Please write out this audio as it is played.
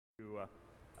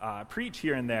preach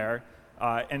here and there.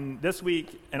 And this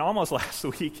week, and almost last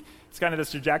week, it's kind of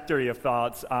this trajectory of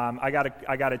thoughts. I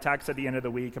got a text at the end of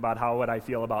the week about how would I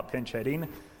feel about pinch hitting.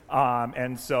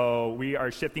 And so we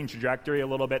are shifting trajectory a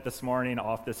little bit this morning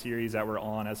off the series that we're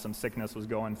on as some sickness was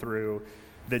going through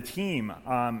the team.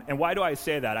 And why do I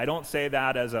say that? I don't say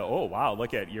that as oh wow,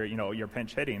 look at you're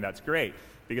pinch hitting. That's great.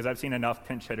 Because I've seen enough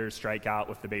pinch hitters strike out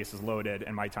with the bases loaded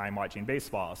in my time watching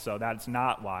baseball. So that's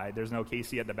not why. There's no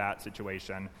Casey at the bat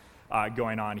situation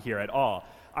going on here at all.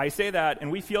 I say that, and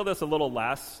we feel this a little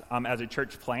less as a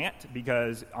church plant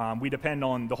because we depend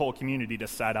on the whole community to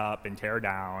set up and tear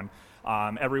down.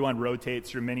 Everyone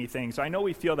rotates through many things. So I know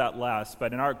we feel that less,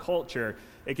 but in our culture,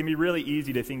 it can be really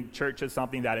easy to think church is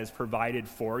something that is provided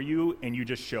for you and you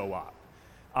just show up.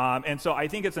 And so I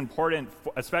think it's important,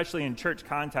 especially in church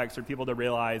context, for people to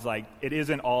realize it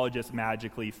isn't all just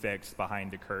magically fixed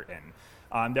behind the curtain.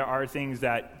 There are things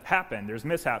that happen. There's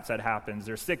mishaps that happens.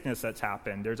 There's sickness that's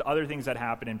happened. There's other things that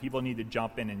happen, and people need to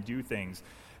jump in and do things.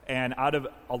 And out of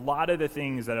a lot of the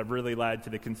things that have really led to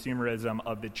the consumerism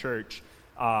of the church,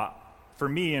 for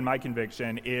me and my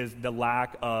conviction, is the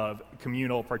lack of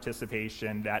communal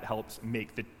participation that helps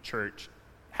make the church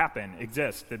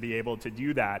exist, to be able to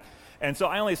do that. And so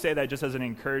I only say that just as an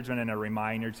encouragement and a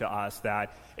reminder to us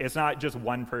that it's not just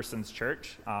one person's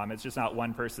church. It's just not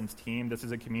one person's team. This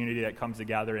is a community that comes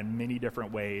together in many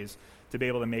different ways to be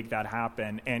able to make that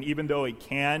happen. And even though it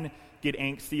can get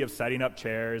angsty of setting up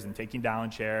chairs and taking down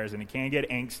chairs, and it can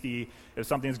get angsty if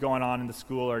something's going on in the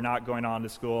school or not going on in the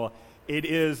school,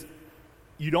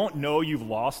 you don't know you've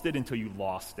lost it until you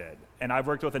lost it. And I've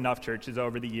worked with enough churches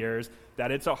over the years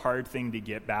that it's a hard thing to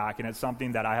get back, and it's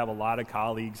something that I have a lot of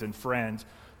colleagues and friends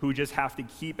who just have to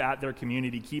keep at their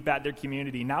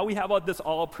community. Now we have this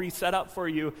all pre-set up for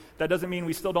you. That doesn't mean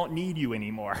we still don't need you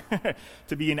anymore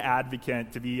to be an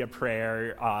advocate, to be a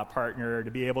prayer partner,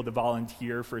 to be able to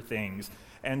volunteer for things.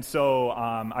 And so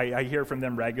I hear from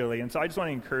them regularly. And so I just want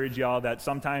to encourage y'all that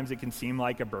sometimes it can seem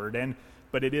like a burden,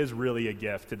 but it is really a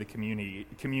gift to the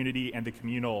community and the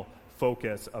communal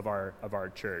focus of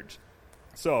our church.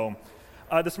 So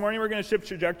this morning we're going to shift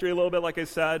trajectory a little bit, like I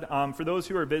said. For those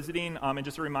who are visiting, and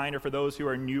just a reminder for those who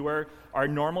are newer, our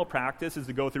normal practice is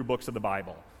to go through books of the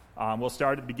Bible. We'll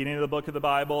start at the beginning of the book of the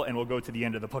Bible, and we'll go to the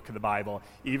end of the book of the Bible,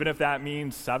 even if that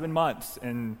means 7 months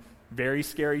in very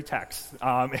scary texts.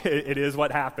 It is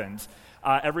what happens.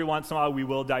 Every once in a while, we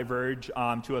will diverge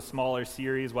to a smaller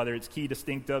series, whether it's key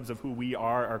distinctives of who we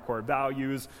are, our core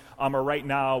values, or right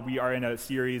now we are in a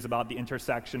series about the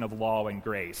intersection of law and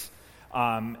grace.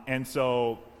 And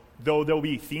so, though there'll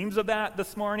be themes of that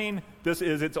this morning, this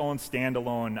is its own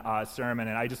standalone sermon,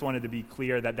 and I just wanted to be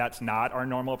clear that that's not our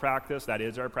normal practice. That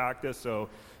is our practice, so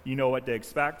you know what to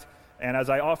expect. And as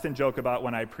I often joke about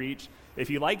when I preach, if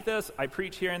you like this, I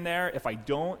preach here and there. If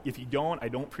you don't, I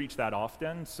don't preach that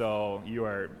often. So you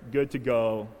are good to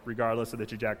go, regardless of the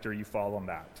trajectory you follow on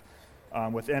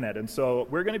that within it. And so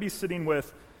we're going to be sitting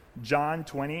with John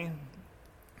 20,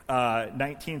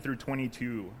 19 through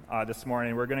 22 this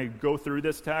morning. We're going to go through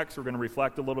this text. We're going to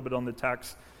reflect a little bit on the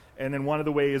text. And then one of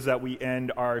the ways that we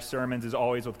end our sermons is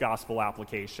always with gospel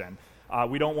application.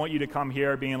 We don't want you to come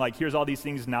here being like, here's all these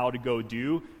things now to go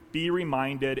do. Be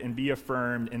reminded and be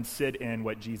affirmed and sit in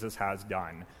what Jesus has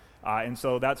done. And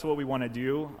so that's what we want to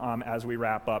do as we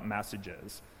wrap up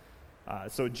messages.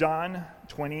 So John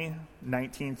 20,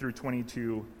 19 through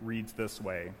 22 reads this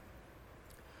way.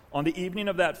 On the evening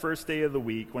of that first day of the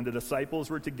week, when the disciples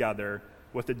were together,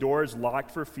 with the doors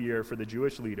locked for fear for the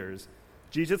Jewish leaders,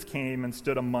 Jesus came and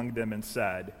stood among them and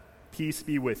said, "Peace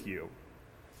be with you."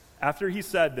 After he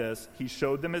said this, he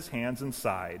showed them his hands and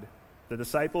side. The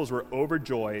disciples were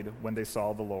overjoyed when they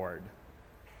saw the Lord.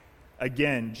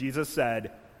 Again, Jesus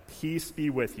said, "Peace be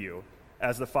with you.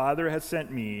 As the Father has sent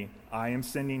me, I am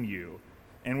sending you."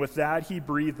 And with that, he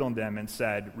breathed on them and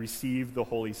said, "Receive the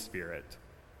Holy Spirit."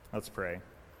 Let's pray.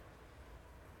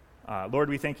 Lord,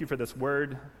 we thank you for this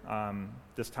word,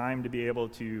 this time to be able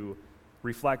to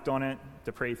reflect on it,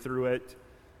 to pray through it.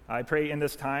 I pray in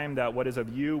this time that what is of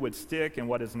you would stick and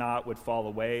what is not would fall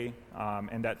away,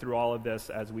 and that through all of this,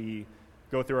 as we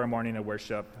go through our morning of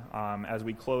worship, as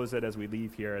we close it, as we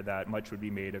leave here, that much would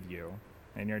be made of you.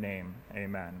 In your name,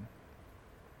 amen.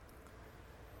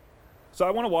 So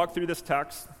I want to walk through this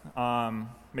text,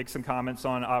 make some comments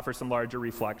on, offer some larger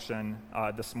reflection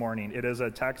this morning. It is a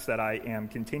text that I am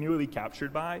continually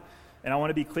captured by, and I want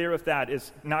to be clear with that.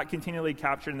 It's not continually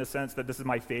captured in the sense that this is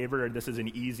my favorite, or this is an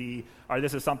easy, or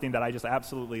this is something that I just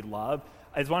absolutely love.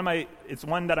 It's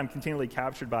one that I'm continually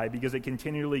captured by because it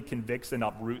continually convicts and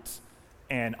uproots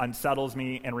and unsettles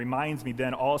me and reminds me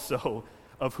then also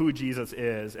of who Jesus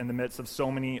is in the midst of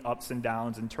so many ups and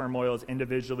downs and turmoils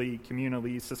individually,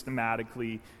 communally,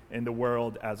 systematically, in the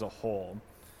world as a whole.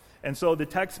 And so the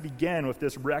text began with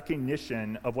this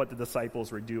recognition of what the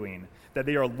disciples were doing, that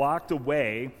they are locked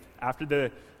away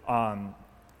after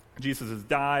Jesus has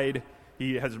died.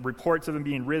 He has reports of him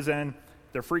being risen.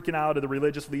 They're freaking out of the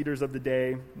religious leaders of the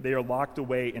day. They are locked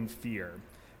away in fear.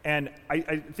 And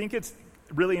I think it's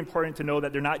really important to know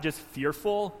that they're not just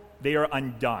fearful, they are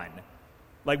undone.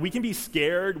 Like, we can be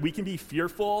scared, we can be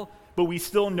fearful, but we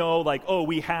still know, like, oh,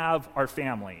 we have our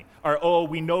family. Or, oh,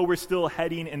 we know we're still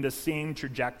heading in the same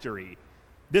trajectory.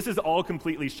 This is all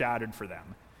completely shattered for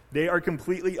them. They are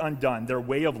completely undone. Their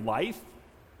way of life,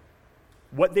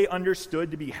 what they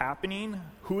understood to be happening,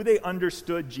 who they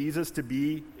understood Jesus to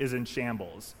be, is in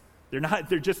shambles.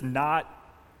 They're just not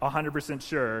 100%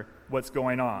 sure what's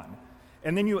going on.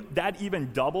 And then that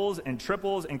even doubles and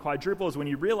triples and quadruples when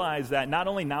you realize that not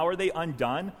only now are they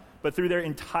undone, but through their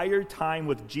entire time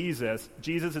with Jesus,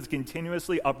 Jesus is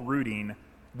continuously uprooting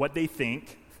what they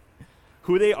think,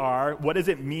 who they are, what does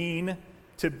it mean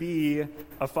to be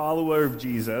a follower of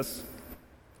Jesus,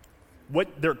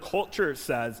 what their culture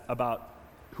says about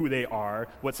who they are,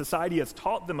 what society has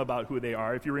taught them about who they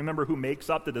are. If you remember who makes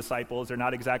up the disciples, they're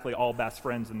not exactly all best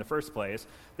friends in the first place.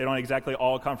 They don't exactly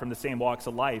all come from the same walks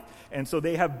of life. And so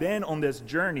they have been on this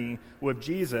journey with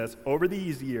Jesus over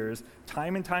these years,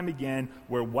 time and time again,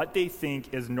 where what they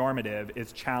think is normative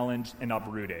is challenged and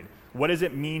uprooted. What does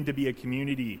it mean to be a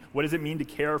community? What does it mean to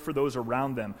care for those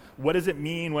around them? What does it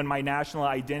mean when my national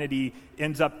identity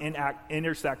ends up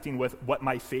intersecting with what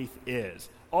my faith is?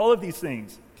 All of these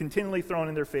things continually thrown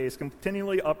in their face,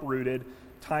 continually uprooted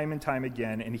time and time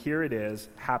again, and here it is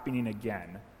happening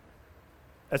again.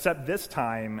 Except this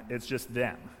time, it's just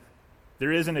them.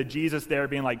 There isn't a Jesus there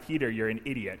being like, Peter, you're an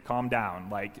idiot, calm down,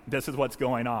 like, this is what's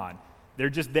going on. They're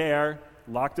just there,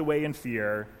 locked away in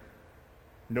fear,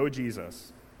 no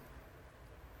Jesus.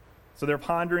 So they're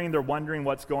pondering, they're wondering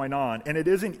what's going on, and it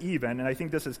isn't even, and I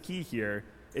think this is key here,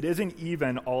 it isn't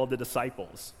even all of the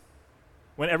disciples.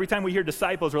 When every time we hear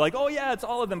disciples, we're like, oh yeah, it's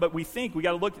all of them, but we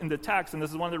got to look in the text, and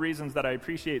this is one of the reasons that I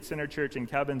appreciate Center Church and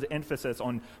Kevin's emphasis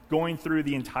on going through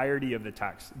the entirety of the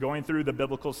text, going through the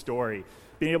biblical story,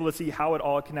 being able to see how it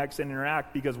all connects and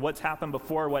interact, because what's happened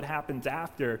before, what happens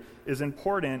after is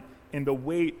important in the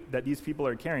weight that these people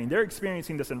are carrying. They're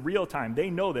experiencing this in real time. They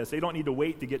know this. They don't need to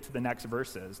wait to get to the next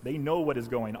verses. They know what is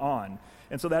going on.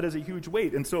 And so that is a huge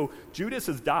weight. And so Judas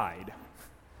has died.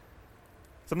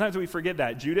 Sometimes we forget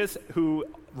that. Judas, who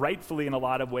rightfully in a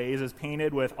lot of ways is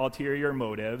painted with ulterior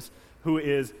motives, who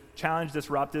is challenged,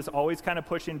 disruptive, always kind of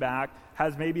pushing back,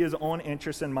 has maybe his own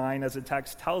interests in mind, as the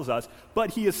text tells us,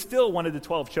 but he is still one of the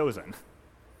 12 chosen.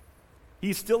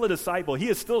 He's still a disciple. He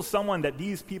is still someone that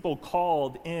these people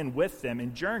called in with them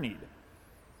and journeyed.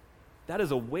 That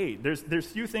is a weight. There's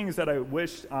few things that I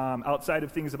wish, outside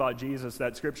of things about Jesus,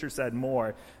 that Scripture said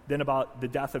more than about the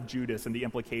death of Judas and the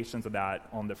implications of that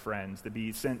on the friends, to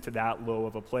be sent to that low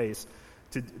of a place,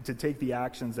 to take the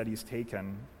actions that he's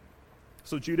taken.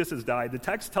 So Judas has died. The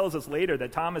text tells us later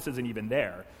that Thomas isn't even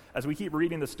there. As we keep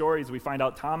reading the stories, we find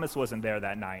out Thomas wasn't there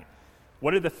that night.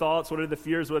 What are the thoughts, what are the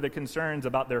fears, what are the concerns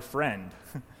about their friend?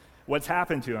 What's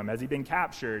happened to him? Has he been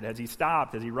captured? Has he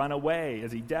stopped? Has he run away?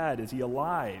 Is he dead? Is he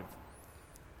alive?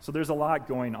 So there's a lot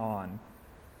going on.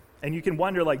 And you can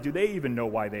wonder, like, do they even know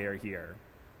why they are here?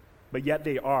 But yet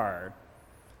they are.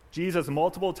 Jesus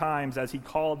multiple times, as he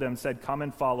called them, said, come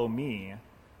and follow me.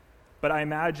 But I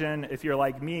imagine if you're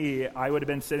like me, I would have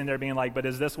been sitting there being like, but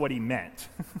is this what he meant?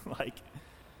 Like,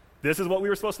 this is what we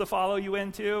were supposed to follow you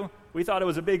into? We thought it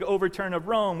was a big overturn of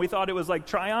Rome. We thought it was like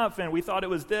triumphant. We thought it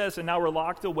was this, and now we're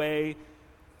locked away.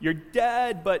 You're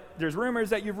dead, but there's rumors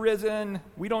that you've risen.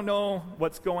 We don't know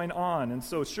what's going on. And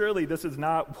so surely this is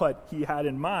not what he had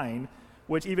in mind,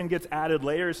 which even gets added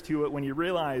layers to it when you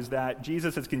realize that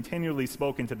Jesus has continually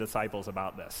spoken to disciples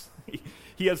about this.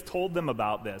 He has told them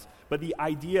about this. But the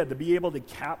idea to be able to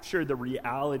capture the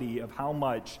reality of how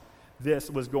much this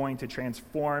was going to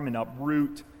transform and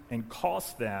uproot and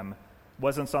cost them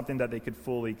wasn't something that they could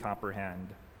fully comprehend.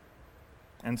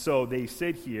 And so they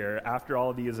sit here, after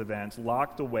all of these events,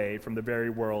 locked away from the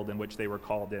very world in which they were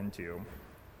called into.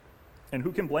 And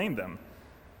who can blame them?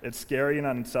 It's scary and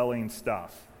unsettling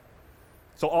stuff.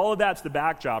 So all of that's the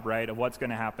backdrop, right, of what's going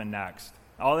to happen next.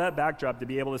 All that backdrop to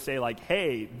be able to say, like,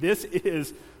 hey, this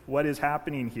is what is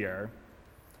happening here.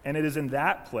 And it is in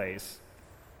that place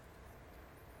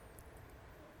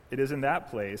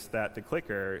that the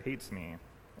clicker hates me.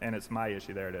 And it's my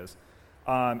issue. There it is.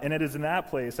 And it is in that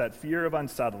place, that fear of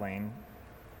unsettling,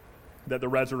 that the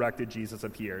resurrected Jesus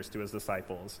appears to his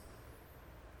disciples.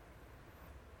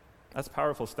 That's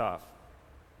powerful stuff.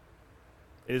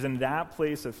 It is in that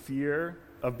place of fear,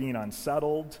 of being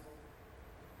unsettled,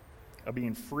 of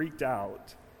being freaked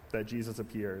out, that Jesus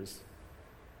appears.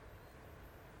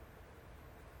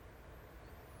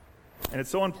 And it's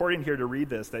so important here to read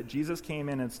this, that Jesus came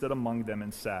in and stood among them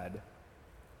and said,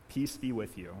 "Peace be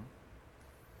with you."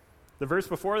 The verse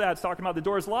before that is talking about the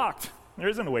door's locked. There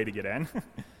isn't a way to get in.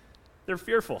 They're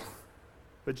fearful.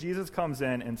 But Jesus comes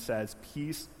in and says,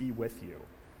 "Peace be with you."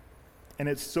 And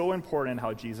it's so important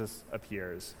how Jesus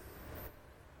appears.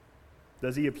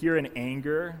 Does he appear in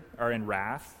anger or in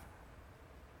wrath?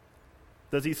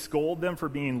 Does he scold them for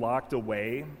being locked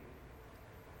away?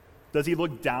 Does he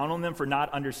look down on them for not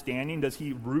understanding? Does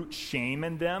he root shame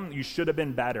in them? You should have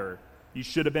been better. You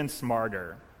should have been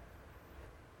smarter.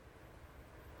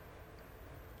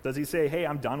 Does he say, "Hey,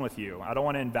 I'm done with you. I don't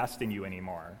want to invest in you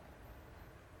anymore"?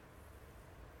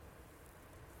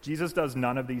 Jesus does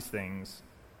none of these things.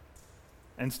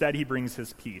 Instead, he brings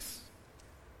his peace.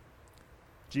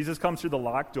 Jesus comes through the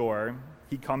locked door.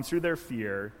 He comes through their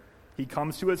fear. He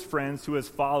comes to his friends, to his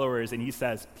followers, and he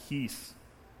says, "Peace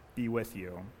be with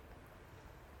you."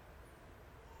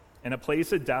 In a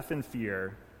place of death and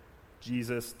fear,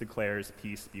 Jesus declares,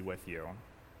 "Peace be with you."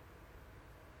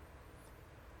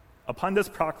 Upon this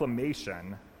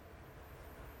proclamation,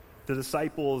 the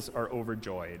disciples are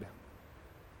overjoyed.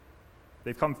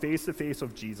 They've come face to face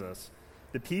with Jesus.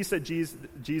 The peace that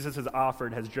Jesus has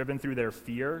offered has driven through their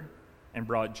fear and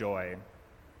brought joy.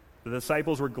 The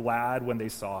disciples were glad when they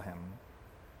saw him.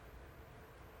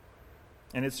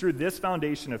 And it's through this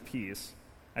foundation of peace,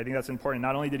 I think that's important.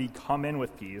 Not only did he come in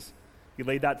with peace, he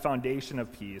laid that foundation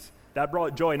of peace. That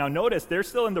brought joy. Now notice, they're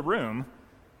still in the room.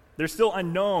 They're still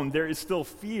unknown. There is still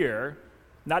fear.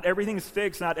 Not everything's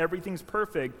fixed. Not everything's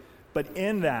perfect. But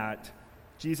in that,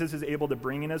 Jesus is able to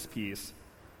bring in his peace,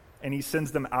 and he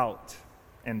sends them out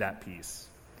in that peace.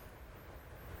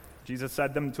 Jesus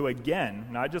said them to again,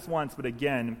 not just once, but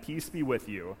again, "Peace be with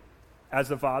you. As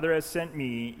the Father has sent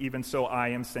me, even so I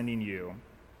am sending you."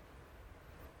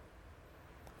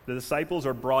 The disciples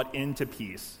are brought into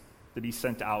peace to be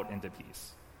sent out into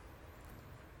peace.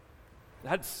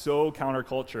 That's so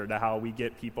counterculture to how we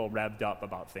get people revved up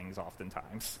about things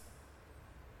oftentimes.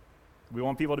 We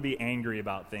want people to be angry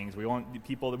about things. We want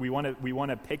people we want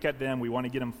to pick at them. We want to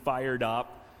get them fired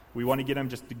up. We want to get them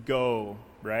just to go,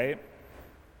 right?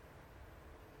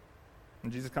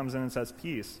 And Jesus comes in and says,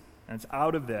 "Peace." And it's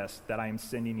out of this that I am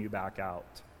sending you back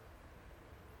out.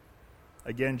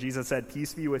 Again, Jesus said,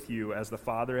 "Peace be with you. As the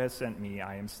Father has sent me,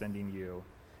 I am sending you."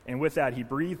 And with that, he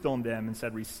breathed on them and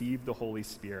said, "Receive the Holy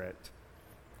Spirit."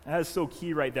 That is so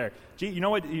key right there. You know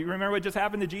what? You remember what just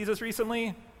happened to Jesus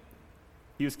recently?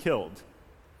 He was killed.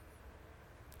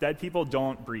 Dead people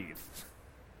don't breathe.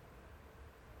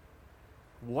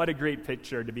 What a great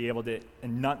picture to be able to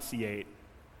enunciate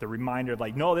the reminder of,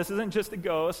 like, no, this isn't just a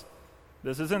ghost.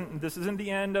 This isn't the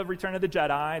end of Return of the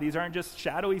Jedi. These aren't just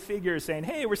shadowy figures saying,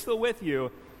 "Hey, we're still with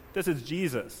you." This is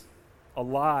Jesus,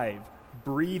 alive,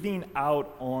 breathing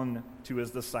out on to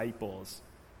his disciples.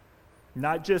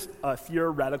 Not just a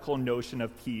theoretical notion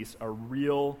of peace, a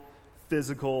real,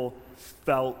 physical,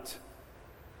 felt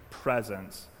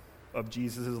presence of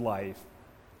Jesus' life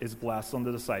is blessed on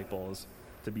the disciples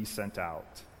to be sent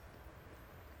out.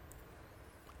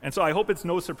 And so I hope it's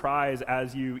no surprise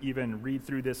as you even read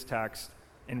through this text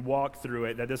and walk through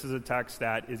it that this is a text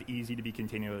that is easy to be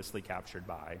continuously captured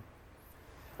by.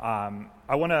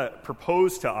 I want to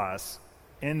propose to us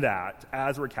in that,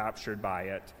 as we're captured by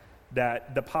it,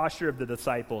 that the posture of the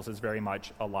disciples is very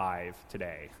much alive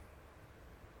today.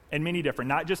 In many different,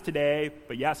 not just today,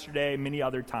 but yesterday, many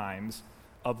other times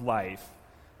of life.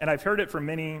 And I've heard it from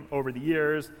many over the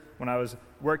years when I was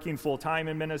working full-time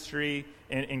in ministry,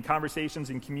 in conversations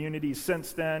in communities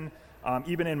since then,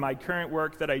 even in my current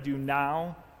work that I do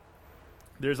now,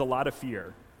 there's a lot of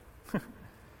fear.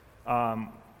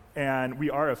 And we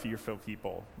are a fearful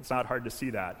people. It's not hard to see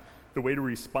that. The way to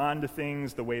respond to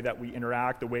things, the way that we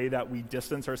interact, the way that we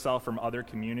distance ourselves from other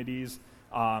communities,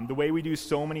 the way we do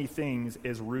so many things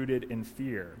is rooted in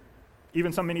fear.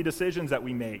 Even so many decisions that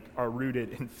we make are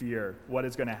rooted in fear. What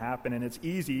is going to happen? And it's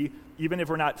easy, even if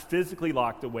we're not physically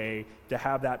locked away, to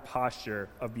have that posture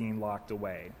of being locked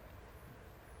away.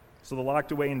 So the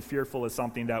locked away and fearful is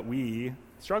something that we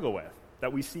struggle with,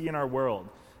 that we see in our world.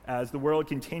 As the world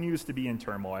continues to be in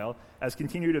turmoil, as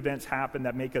continued events happen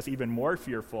that make us even more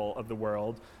fearful of the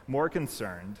world, more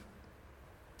concerned.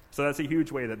 So that's a huge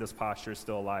way that this posture is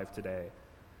still alive today.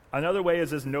 Another way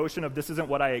is this notion of this isn't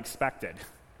what I expected.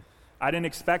 I didn't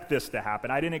expect this to happen.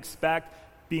 I didn't expect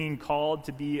being called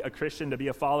to be a Christian, to be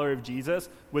a follower of Jesus,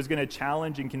 was going to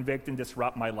challenge and convict and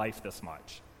disrupt my life this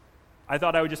much. I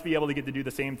thought I would just be able to get to do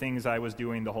the same things I was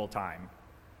doing the whole time.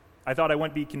 I thought I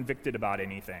wouldn't be convicted about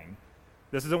anything.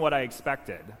 This isn't what I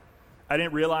expected. I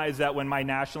didn't realize that when my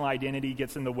national identity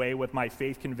gets in the way with my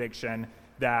faith conviction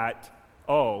that,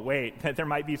 oh, wait, there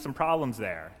might be some problems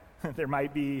there. There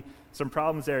might be some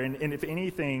problems there. And if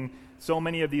anything, so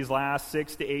many of these last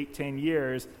 6 to 8, 10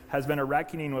 years has been a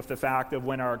reckoning with the fact of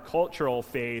when our cultural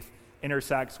faith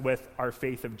intersects with our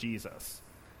faith of Jesus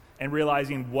and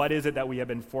realizing what is it that we have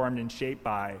been formed and shaped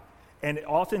by. And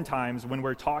oftentimes when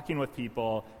we're talking with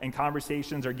people and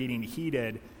conversations are getting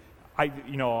heated,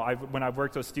 when I've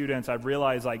worked with students, I've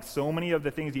realized like so many of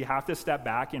the things you have to step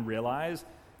back and realize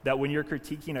that when you're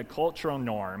critiquing a cultural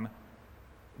norm,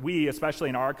 we, especially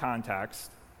in our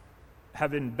context,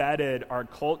 have embedded our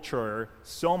culture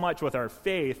so much with our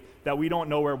faith that we don't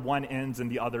know where one ends and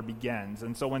the other begins.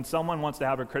 And so when someone wants to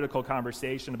have a critical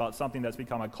conversation about something that's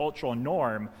become a cultural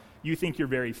norm, you think your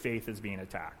very faith is being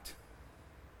attacked.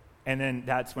 And then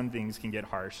that's when things can get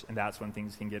harsh, and that's when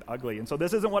things can get ugly. And so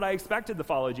this isn't what I expected to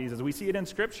follow Jesus. We see it in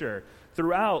Scripture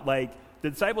throughout, like the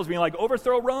disciples being like,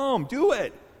 overthrow Rome, do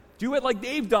it. Do it like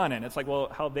they've done it. And it's like, well,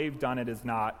 how they've done it is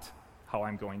not how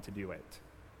I'm going to do it.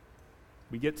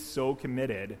 We get so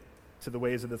committed to the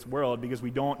ways of this world because we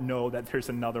don't know that there's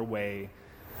another way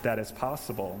that is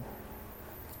possible.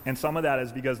 And some of that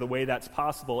is because the way that's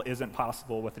possible isn't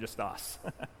possible with just us.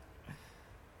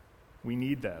 We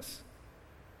need this.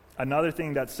 Another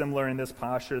thing that's similar in this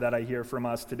posture that I hear from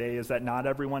us today is that not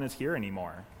everyone is here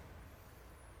anymore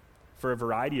for a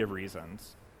variety of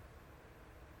reasons.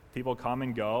 People come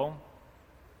and go,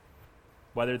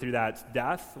 whether through that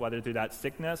death, whether through that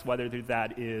sickness, whether through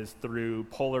that is through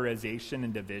polarization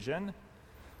and division,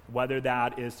 whether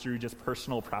that is through just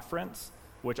personal preference,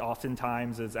 which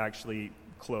oftentimes is actually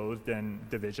clothed in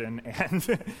division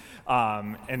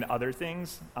and other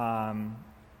things.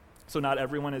 So not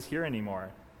everyone is here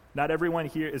anymore. Not everyone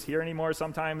here is here anymore,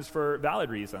 sometimes for valid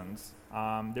reasons.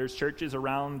 There's churches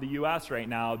around the U.S. right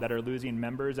now that are losing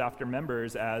members after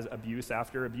members as abuse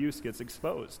after abuse gets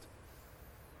exposed.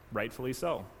 Rightfully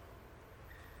so.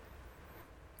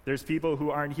 There's people who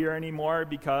aren't here anymore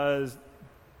because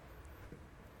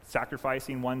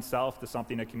sacrificing oneself to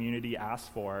something a community asks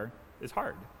for is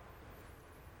hard.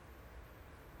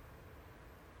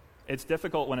 It's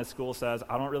difficult when a school says,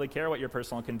 I don't really care what your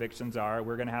personal convictions are,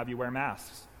 we're going to have you wear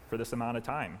masks for this amount of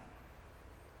time.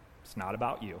 It's not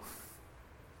about you.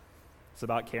 It's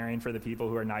about caring for the people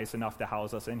who are nice enough to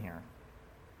house us in here.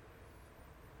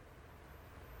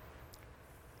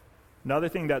 Another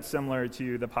thing that's similar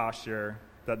to the posture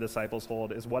that disciples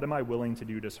hold is, what am I willing to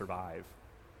do to survive?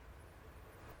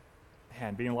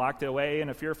 And being locked away in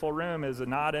a fearful room is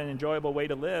not an enjoyable way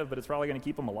to live, but it's probably going to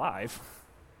keep them alive.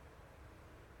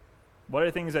 What are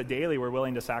the things that daily we're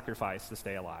willing to sacrifice to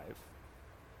stay alive?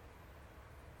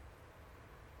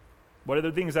 What are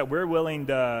the things that we're willing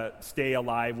to stay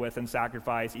alive with and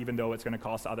sacrifice even though it's going to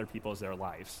cost other people their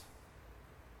lives?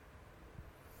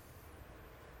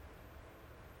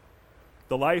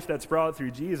 The life that's brought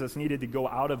through Jesus needed to go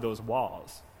out of those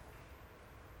walls.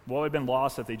 What would have been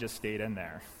lost if they just stayed in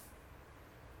there?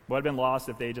 What would have been lost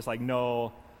if they just like,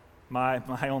 no, my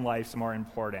own life's more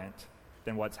important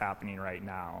than what's happening right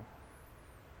now?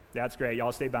 That's great.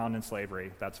 Y'all stay bound in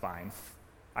slavery. That's fine.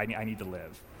 I need to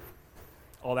live.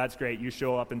 Oh, that's great. You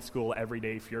show up in school every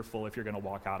day fearful if you're going to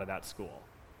walk out of that school.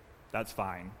 That's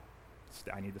fine.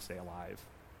 I need to stay alive.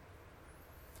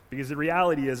 Because the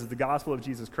reality is the gospel of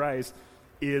Jesus Christ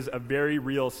is a very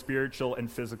real spiritual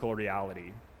and physical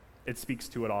reality. It speaks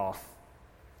to it all.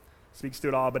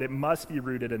 But it must be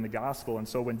rooted in the gospel. And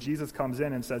so when Jesus comes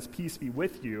in and says, peace be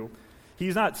with you,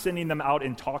 he's not sending them out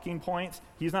in talking points.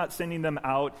 He's not sending them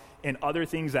out in other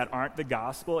things that aren't the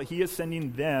gospel. He is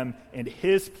sending them and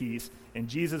his peace and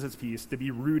Jesus' peace to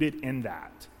be rooted in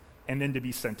that and then to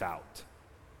be sent out.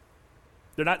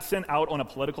 They're not sent out on a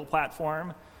political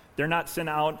platform. They're not sent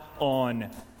out on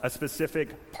a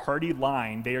specific party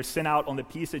line. They are sent out on the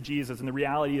peace of Jesus, and the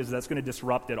reality is that's going to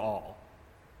disrupt it all.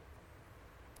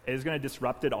 It is going to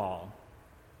disrupt it all.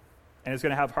 And it's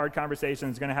going to have hard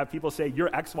conversations. It's going to have people say,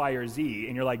 you're X, Y, or Z.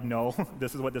 And you're like, no,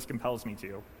 this is what this compels me to.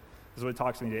 This is what it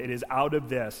talks to me to. It is out of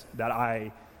this that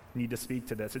I need to speak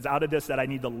to this. It's out of this that I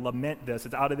need to lament this.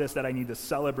 It's out of this that I need to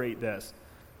celebrate this.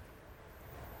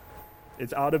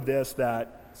 It's out of this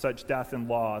that such death and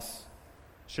loss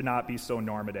should not be so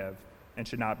normative and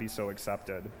should not be so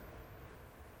accepted.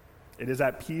 It is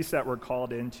that peace that we're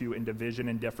called into in division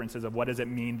and differences of what does it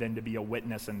mean then to be a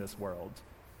witness in this world.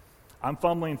 I'm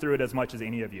fumbling through it as much as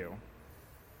any of you.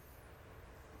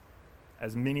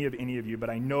 as many of any of you, but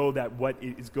I know that what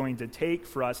it is going to take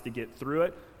for us to get through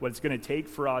it, what it's going to take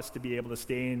for us to be able to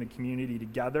stay in the community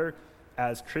together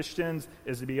as Christians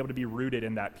is to be able to be rooted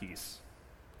in that peace.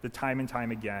 The time and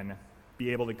time again,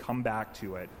 be able to come back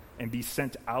to it and be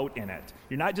sent out in it.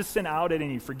 You're not just sent out in it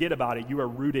and you forget about it, you are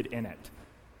rooted in it.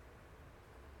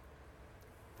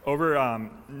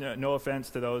 No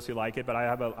offense to those who like it, but I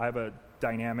have a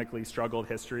dynamically struggled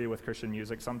history with Christian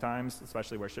music sometimes,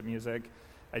 especially worship music.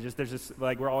 There's just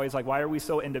like, we're always like, why are we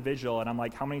so individual? And I'm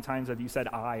like, how many times have you said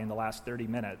I in the last 30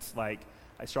 minutes? Like,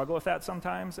 I struggle with that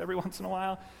sometimes every once in a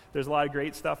while. There's a lot of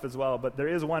great stuff as well, but there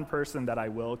is one person that I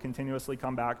will continuously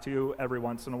come back to every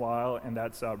once in a while, and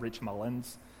that's Rich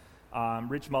Mullins.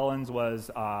 Rich Mullins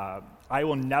was, I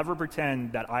will never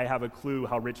pretend that I have a clue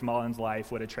how Rich Mullins'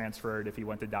 life would have transferred if he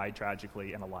went to die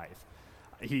tragically in a life.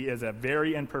 He is a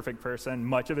very imperfect person.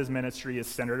 Much of his ministry is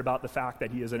centered about the fact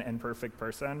that he is an imperfect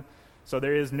person. So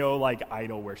there is no like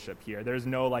idol worship here. There's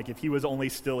no like, if he was only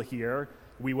still here,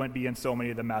 we wouldn't be in so many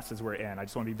of the messes we're in. I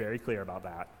just want to be very clear about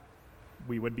that.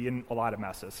 We would be in a lot of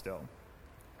messes still.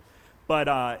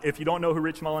 But if you don't know who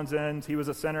Rich Mullins is, he was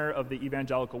a center of the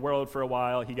evangelical world for a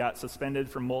while. He got suspended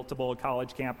from multiple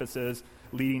college campuses,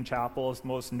 leading chapels,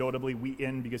 most notably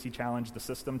Wheaton, because he challenged the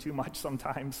system too much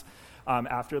sometimes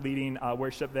after leading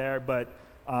worship there.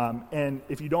 And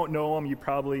if you don't know him, you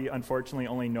probably, unfortunately,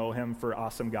 only know him for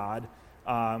Awesome God,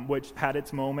 which had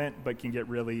its moment, but can get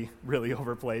really, really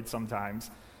overplayed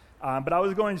sometimes. But I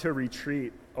was going to a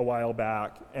retreat a while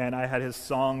back, and I had his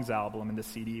songs album in the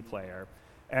CD player.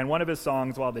 And one of his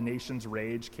songs, While the Nations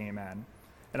Rage, came in.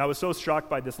 And I was so struck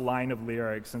by this line of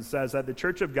lyrics, and it says that the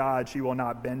church of God, she will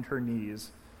not bend her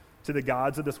knees to the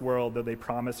gods of this world, though they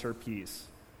promise her peace.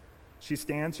 She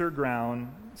stands her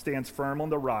ground, stands firm on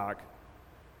the rock,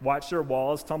 watch their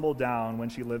walls tumble down when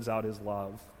she lives out his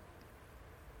love.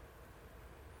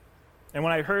 And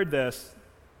when I heard this,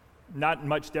 not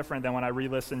much different than when I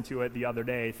re-listened to it the other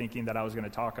day, thinking that I was going to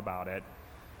talk about it,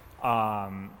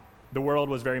 the world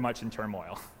was very much in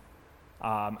turmoil.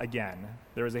 Again,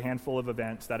 there was a handful of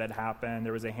events that had happened.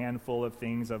 There was a handful of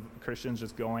things of Christians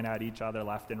just going at each other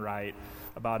left and right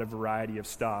about a variety of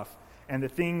stuff. And the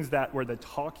things that were the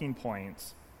talking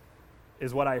points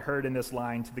is what I heard in this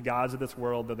line, to the gods of this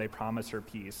world, though they promise her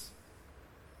peace.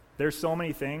 There's so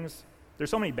many things. There's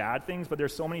so many bad things, but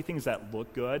there's so many things that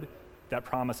look good that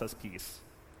promise us peace.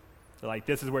 They're like,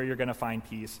 this is where you're going to find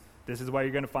peace. This is where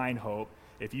you're going to find hope.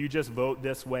 If you just vote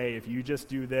this way, if you just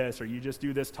do this, or you just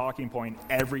do this talking point,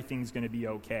 everything's going to be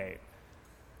okay.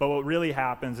 But what really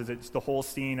happens is it's the whole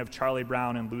scene of Charlie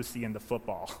Brown and Lucy and the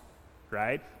football,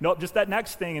 right? Nope, just that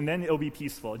next thing and then it'll be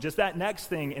peaceful. Just that next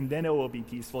thing and then it will be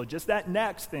peaceful. Just that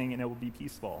next thing and it will be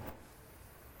peaceful.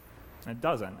 And it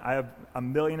doesn't. I have 1.5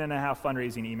 million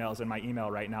fundraising emails in my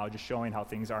email right now just showing how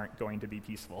things aren't going to be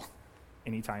peaceful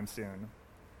anytime soon.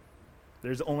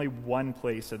 There's only one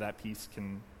place that that peace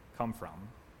can come from,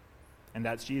 and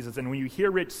that's Jesus. And when you hear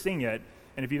Rich sing it,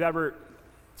 and if you've ever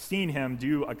seen him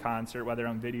do a concert, whether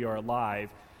on video or live,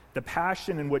 the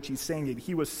passion in which he sang it,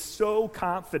 he was so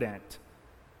confident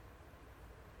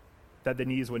that the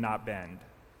knees would not bend.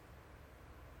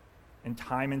 And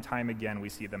time again, we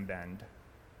see them bend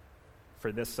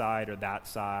for this side or that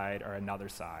side or another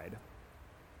side.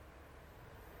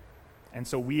 And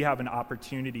so we have an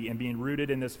opportunity in being rooted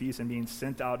in this peace and being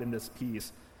sent out in this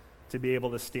peace to be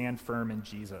able to stand firm in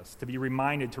Jesus, to be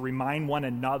reminded, to remind one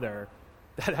another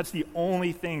that that's the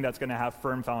only thing that's going to have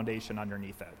firm foundation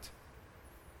underneath it.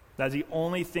 That's the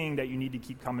only thing that you need to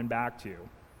keep coming back to.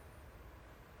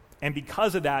 And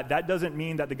because of that, that doesn't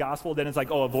mean that the gospel then is like,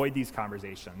 oh, avoid these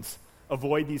conversations,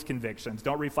 avoid these convictions,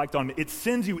 don't reflect on them. It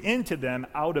sends you into them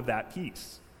out of that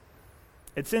peace.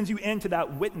 It sends you into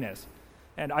that witness.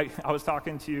 And I was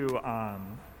talking to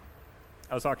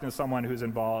someone who's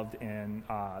involved in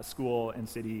school and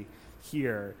city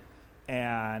here,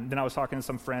 and then I was talking to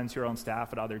some friends who are on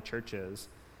staff at other churches,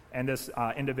 and this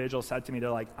individual said to me, they're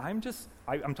like, I'm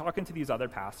talking to these other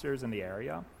pastors in the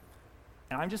area,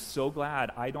 and I'm just so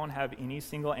glad I don't have any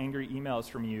single angry emails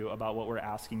from you about what we're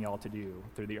asking y'all to do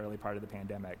through the early part of the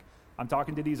pandemic. I'm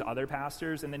talking to these other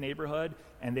pastors in the neighborhood,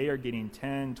 and they are getting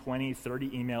 10, 20, 30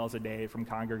 emails a day from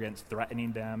congregants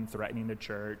threatening them, threatening the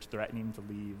church, threatening to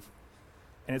leave.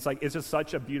 And it's like, it's just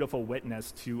such a beautiful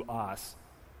witness to us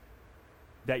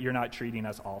that you're not treating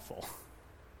us awful.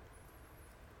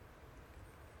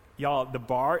 Y'all, the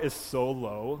bar is so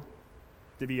low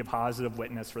to be a positive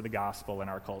witness for the gospel in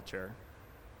our culture.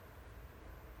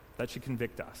 That should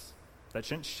convict us. That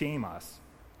shouldn't shame us.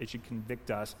 It should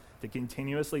convict us to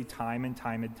continuously, time and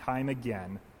time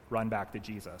again, run back to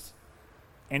Jesus.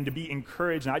 And to be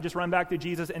encouraged, not just run back to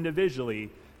Jesus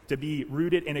individually, to be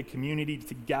rooted in a community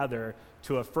together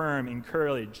to affirm,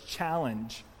 encourage,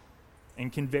 challenge,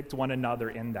 and convict one another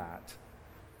in that.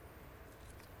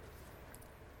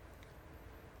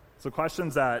 So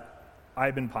questions that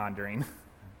I've been pondering,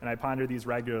 and I ponder these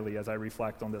regularly as I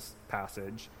reflect on this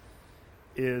passage,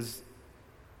 is,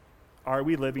 are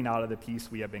we living out of the peace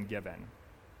we have been given?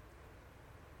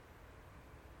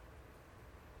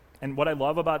 And what I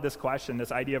love about this question,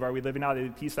 this idea of are we living out of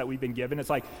the peace that we've been given,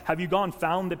 it's like, have you gone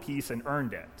found the peace and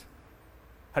earned it?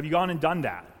 Have you gone and done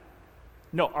that?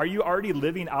 No, are you already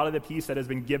living out of the peace that has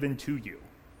been given to you?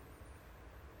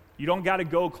 You don't got to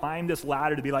go climb this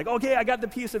ladder to be like, okay, I got the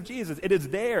peace of Jesus. It is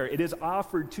there. It is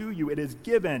offered to you. It is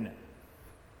given.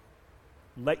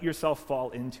 Let yourself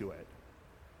fall into it.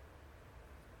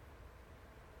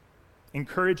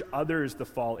 Encourage others to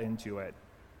fall into it.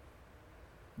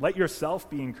 Let yourself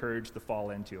be encouraged to fall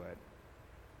into it.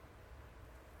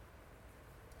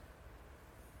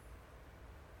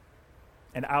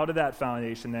 And out of that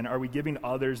foundation, then, are we giving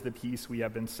others the peace we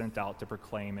have been sent out to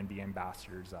proclaim and be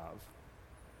ambassadors of?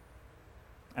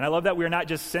 And I love that we are not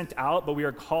just sent out, but we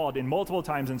are called, in multiple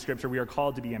times in Scripture, we are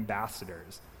called to be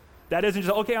ambassadors. That isn't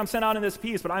just, okay, I'm sent out in this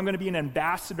peace, but I'm going to be an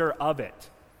ambassador of it.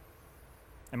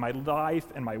 And my life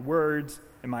and my words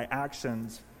and my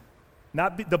actions,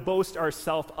 not to boast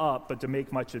ourselves up, but to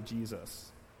make much of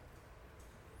Jesus.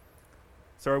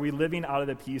 So are we living out of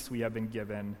the peace we have been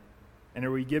given? And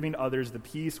are we giving others the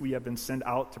peace we have been sent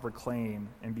out to proclaim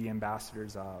and be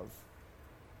ambassadors of?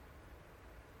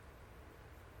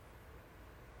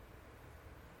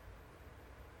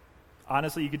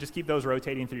 Honestly, you could just keep those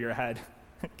rotating through your head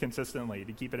consistently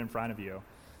to keep it in front of you.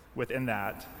 Within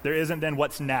that, there isn't then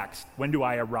what's next. When do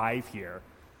I arrive here?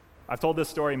 I've told this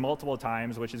story multiple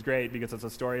times, which is great because it's a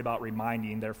story about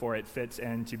reminding. Therefore, it fits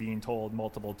into being told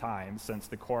multiple times since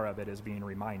the core of it is being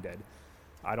reminded.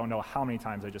 I don't know how many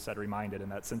times I just said reminded in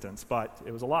that sentence, but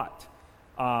it was a lot.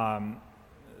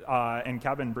 And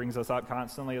Kevin brings us up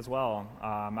constantly as well.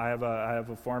 I have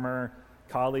a former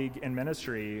colleague in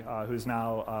ministry who's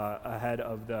now ahead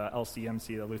of the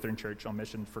LCMC, the Lutheran Church on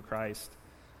Mission for Christ.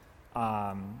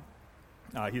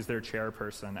 He's their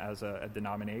chairperson as a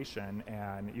denomination,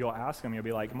 and you'll ask him, you'll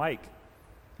be like, Mike,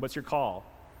 what's your call?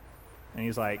 And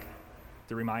he's like,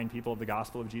 to remind people of the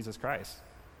gospel of Jesus Christ.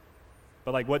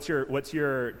 But like, what's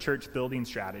your church building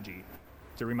strategy?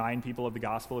 To remind people of the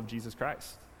gospel of Jesus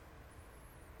Christ.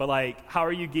 But like, how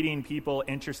are you getting people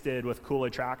interested with cool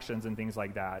attractions and things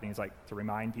like that? And he's like, to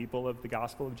remind people of the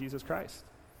gospel of Jesus Christ.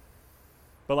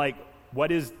 But like,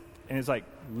 and it's like,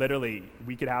 literally,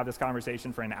 we could have this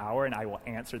conversation for an hour and I will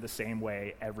answer the same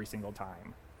way every single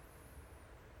time.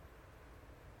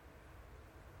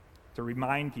 To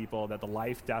remind people that the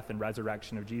life, death, and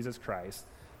resurrection of Jesus Christ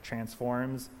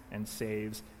transforms and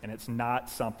saves, and it's not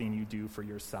something you do for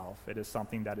yourself. It is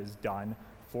something that is done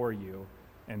for you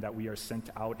and that we are sent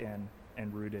out in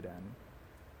and rooted in.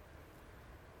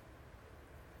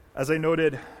 As I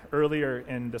noted earlier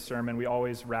in the sermon, we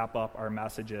always wrap up our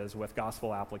messages with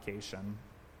gospel application.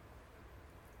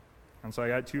 And so I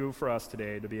got two for us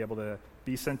today to be able to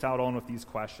be sent out on with these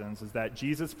questions, is that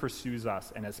Jesus pursues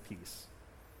us in his peace.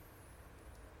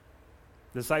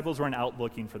 The disciples weren't out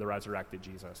looking for the resurrected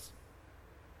Jesus.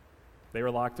 They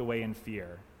were locked away in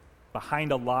fear,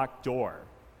 behind a locked door.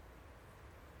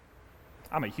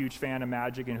 I'm a huge fan of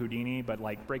magic and Houdini, but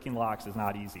like breaking locks is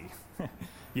not easy.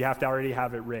 You have to already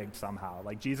have it rigged somehow.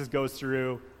 Like Jesus goes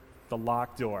through the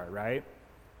locked door, right?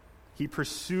 He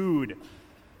pursued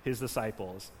his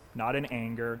disciples, not in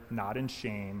anger, not in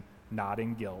shame, not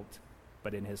in guilt,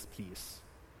 but in his peace.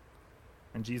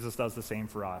 And Jesus does the same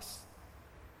for us.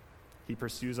 He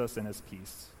pursues us in his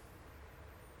peace.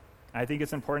 And I think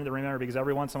it's important to remember because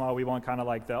every once in a while we want kind of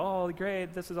like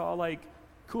great, this is all like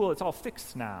cool, it's all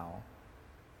fixed now.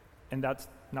 And that's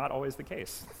not always the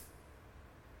case.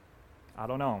 I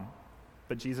don't know.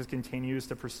 But Jesus continues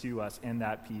to pursue us in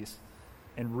that peace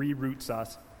and reroutes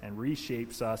us and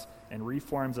reshapes us and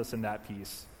reforms us in that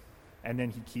peace. And then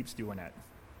he keeps doing it.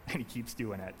 And he keeps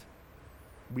doing it.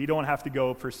 We don't have to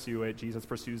go pursue it. Jesus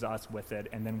pursues us with it.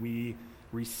 And then we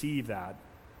receive that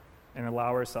and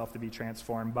allow ourselves to be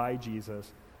transformed by Jesus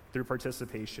through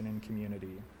participation in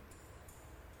community.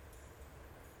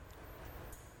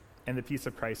 And the peace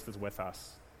of Christ is with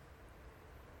us.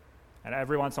 And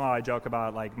every once in a while I joke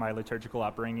about like my liturgical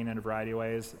upbringing in a variety of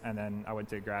ways, and then I went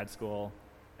to grad school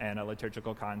and a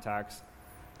liturgical context.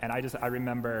 And I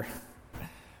remember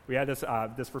we had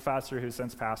this professor who's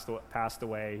since passed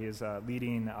away. He's a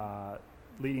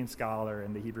leading scholar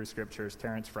in the Hebrew Scriptures,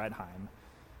 Terence Fredheim,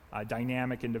 a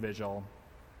dynamic individual.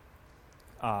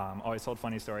 Always told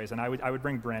funny stories. And I would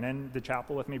bring Brennan to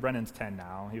chapel with me. Brennan's 10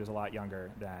 now. He was a lot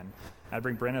younger then. I'd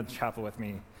bring Brennan to chapel with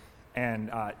me.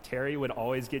 And Terry would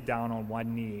always get down on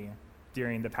one knee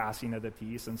during the passing of the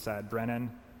peace and said,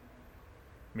 "Brennan,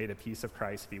 may the peace of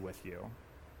Christ be with you."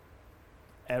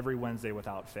 Every Wednesday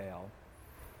without fail.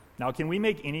 Now, can we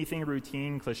make anything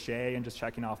routine, cliche, and just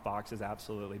checking off boxes?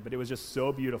 Absolutely. But it was just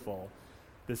so beautiful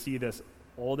to see this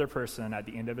older person at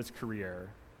the end of his career,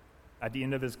 at the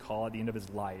end of his call, at the end of his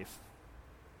life,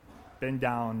 bend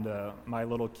down to my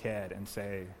little kid and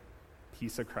say,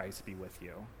 "Peace of Christ be with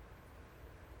you."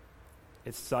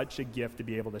 It's such a gift to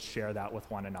be able to share that with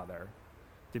one another,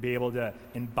 to be able to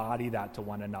embody that to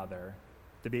one another,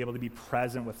 to be able to be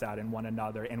present with that in one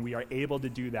another. And we are able to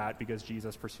do that because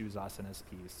Jesus pursues us in his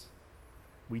peace.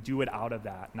 We do it out of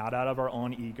that, not out of our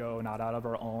own ego, not out of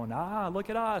our own, look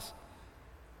at us.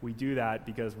 We do that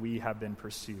because we have been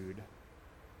pursued,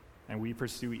 and we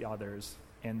pursue others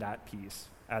in that peace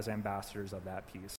as ambassadors of that peace.